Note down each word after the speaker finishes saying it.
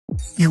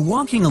You're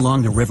walking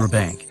along the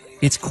riverbank.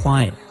 It's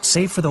quiet,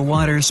 save for the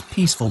water's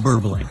peaceful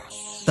burbling.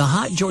 The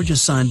hot Georgia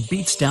sun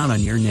beats down on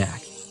your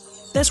neck.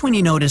 That's when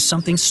you notice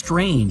something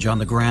strange on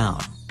the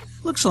ground.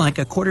 Looks like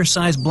a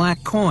quarter-sized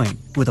black coin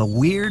with a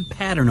weird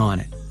pattern on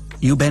it.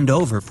 You bend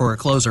over for a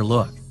closer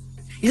look.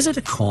 Is it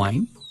a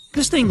coin?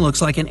 This thing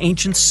looks like an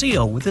ancient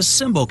seal with a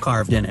symbol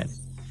carved in it.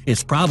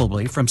 It's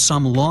probably from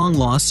some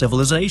long-lost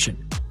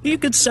civilization. You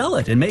could sell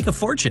it and make a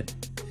fortune.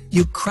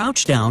 You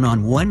crouch down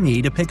on one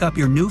knee to pick up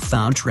your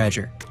newfound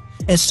treasure.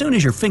 As soon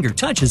as your finger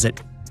touches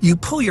it, you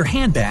pull your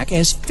hand back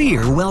as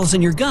fear wells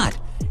in your gut.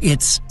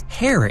 It's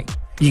hairy.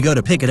 You go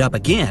to pick it up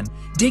again,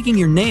 digging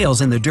your nails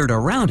in the dirt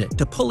around it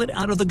to pull it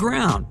out of the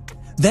ground.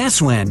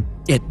 That's when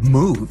it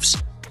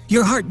moves.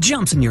 Your heart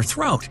jumps in your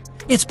throat.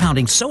 It's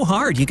pounding so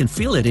hard you can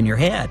feel it in your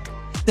head.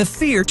 The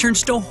fear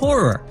turns to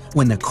horror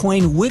when the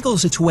coin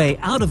wiggles its way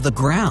out of the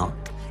ground.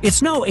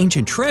 It's no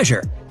ancient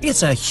treasure.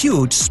 It's a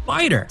huge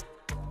spider.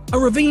 A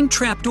ravine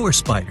trapdoor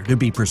spider, to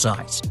be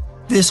precise.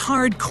 This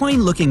hard,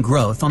 coin-looking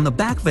growth on the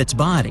back of its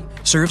body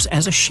serves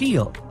as a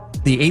shield.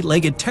 The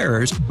eight-legged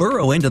terrors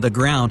burrow into the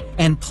ground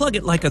and plug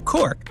it like a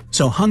cork,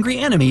 so hungry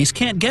enemies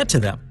can't get to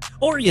them.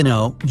 Or,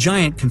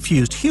 giant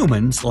confused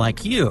humans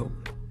like you.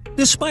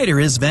 The spider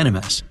is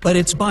venomous, but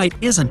its bite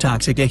isn't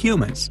toxic to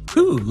humans.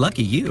 Ooh,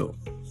 lucky you.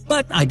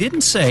 But I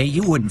didn't say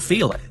you wouldn't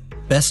feel it.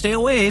 Best stay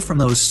away from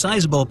those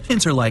sizable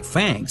pincer-like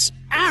fangs.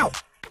 Ow!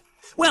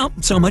 Well,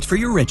 so much for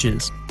your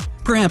riches.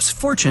 Perhaps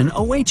fortune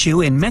awaits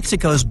you in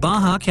Mexico's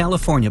Baja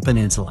California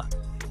peninsula.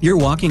 You're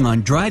walking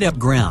on dried-up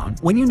ground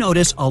when you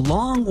notice a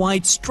long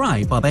white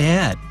stripe up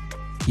ahead.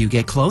 You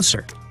get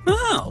closer.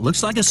 Oh,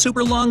 looks like a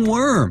super long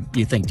worm,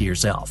 you think to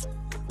yourself.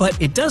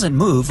 But it doesn't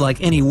move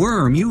like any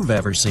worm you've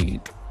ever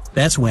seen.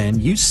 That's when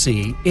you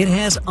see it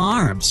has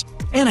arms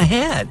and a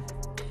head.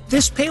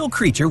 This pale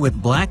creature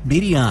with black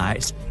beady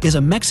eyes is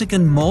a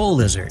Mexican mole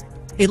lizard.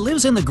 It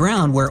lives in the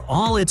ground where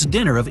all its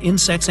dinner of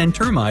insects and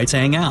termites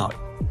hang out.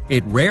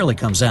 It rarely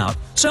comes out,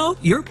 so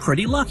you're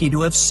pretty lucky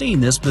to have seen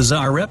this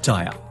bizarre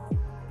reptile.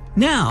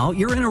 Now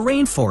you're in a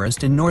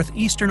rainforest in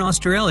northeastern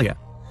Australia.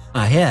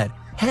 Ahead,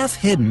 half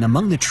hidden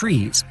among the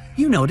trees,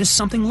 you notice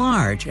something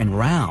large and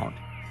round.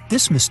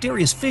 This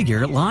mysterious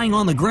figure lying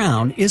on the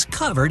ground is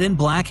covered in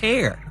black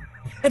hair.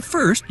 At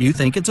first, you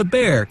think it's a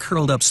bear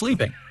curled up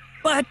sleeping.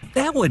 But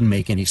that wouldn't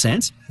make any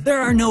sense.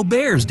 There are no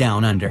bears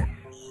down under.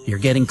 You're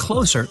getting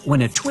closer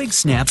when a twig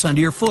snaps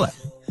under your foot.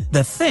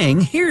 The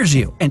thing hears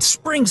you and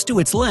springs to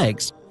its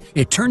legs.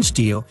 It turns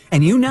to you,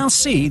 and you now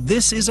see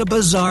this is a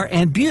bizarre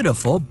and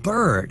beautiful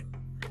bird.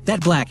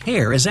 That black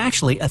hair is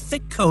actually a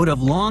thick coat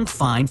of long,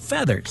 fine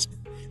feathers.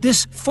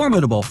 This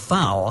formidable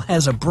fowl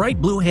has a bright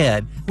blue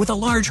head with a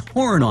large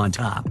horn on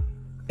top.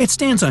 It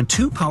stands on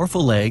two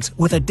powerful legs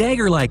with a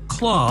dagger-like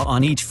claw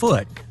on each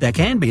foot that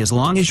can be as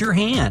long as your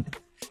hand.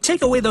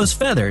 Take away those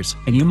feathers,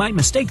 and you might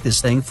mistake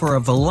this thing for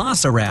a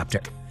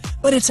velociraptor.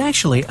 But it's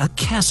actually a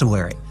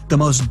cassowary, the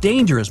most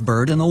dangerous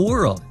bird in the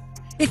world.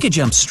 It could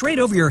jump straight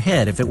over your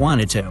head if it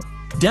wanted to,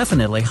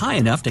 definitely high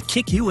enough to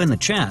kick you in the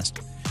chest.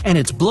 And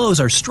its blows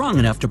are strong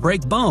enough to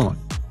break bone,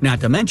 not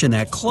to mention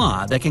that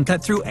claw that can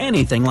cut through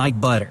anything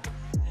like butter.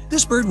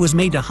 This bird was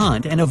made to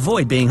hunt and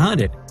avoid being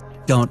hunted.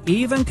 Don't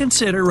even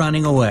consider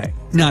running away,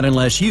 not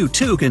unless you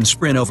too can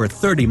sprint over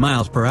 30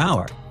 miles per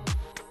hour.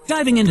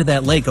 Diving into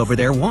that lake over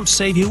there won't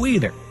save you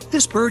either.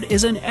 This bird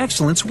is an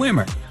excellent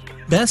swimmer.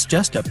 Best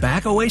just to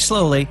back away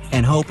slowly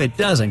and hope it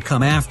doesn't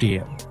come after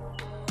you.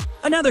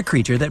 Another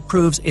creature that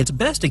proves it's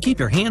best to keep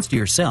your hands to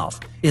yourself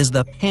is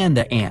the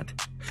panda ant.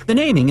 The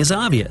naming is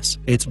obvious.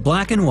 It's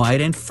black and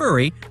white and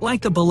furry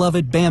like the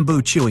beloved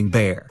bamboo-chewing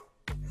bear.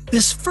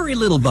 This furry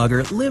little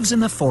bugger lives in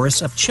the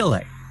forests of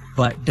Chile.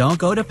 But don't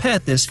go to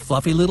pet this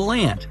fluffy little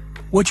ant.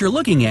 What you're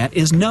looking at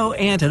is no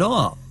ant at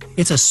all.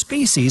 It's a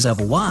species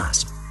of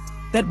wasp.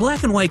 That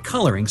black and white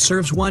coloring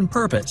serves one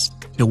purpose: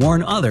 to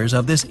warn others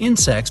of this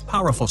insect's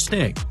powerful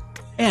sting.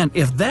 And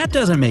if that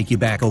doesn't make you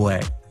back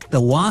away,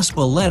 the wasp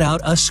will let out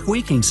a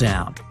squeaking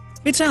sound.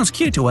 It sounds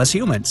cute to us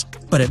humans,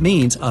 but it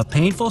means a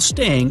painful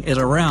sting is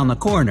around the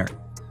corner.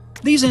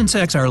 These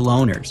insects are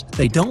loners.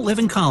 They don't live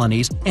in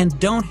colonies and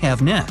don't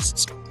have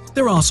nests.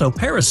 They're also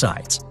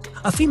parasites.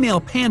 A female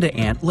panda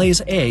ant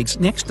lays eggs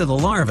next to the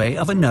larvae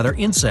of another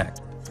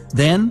insect.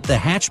 Then the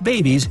hatched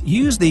babies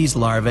use these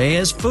larvae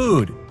as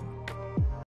food.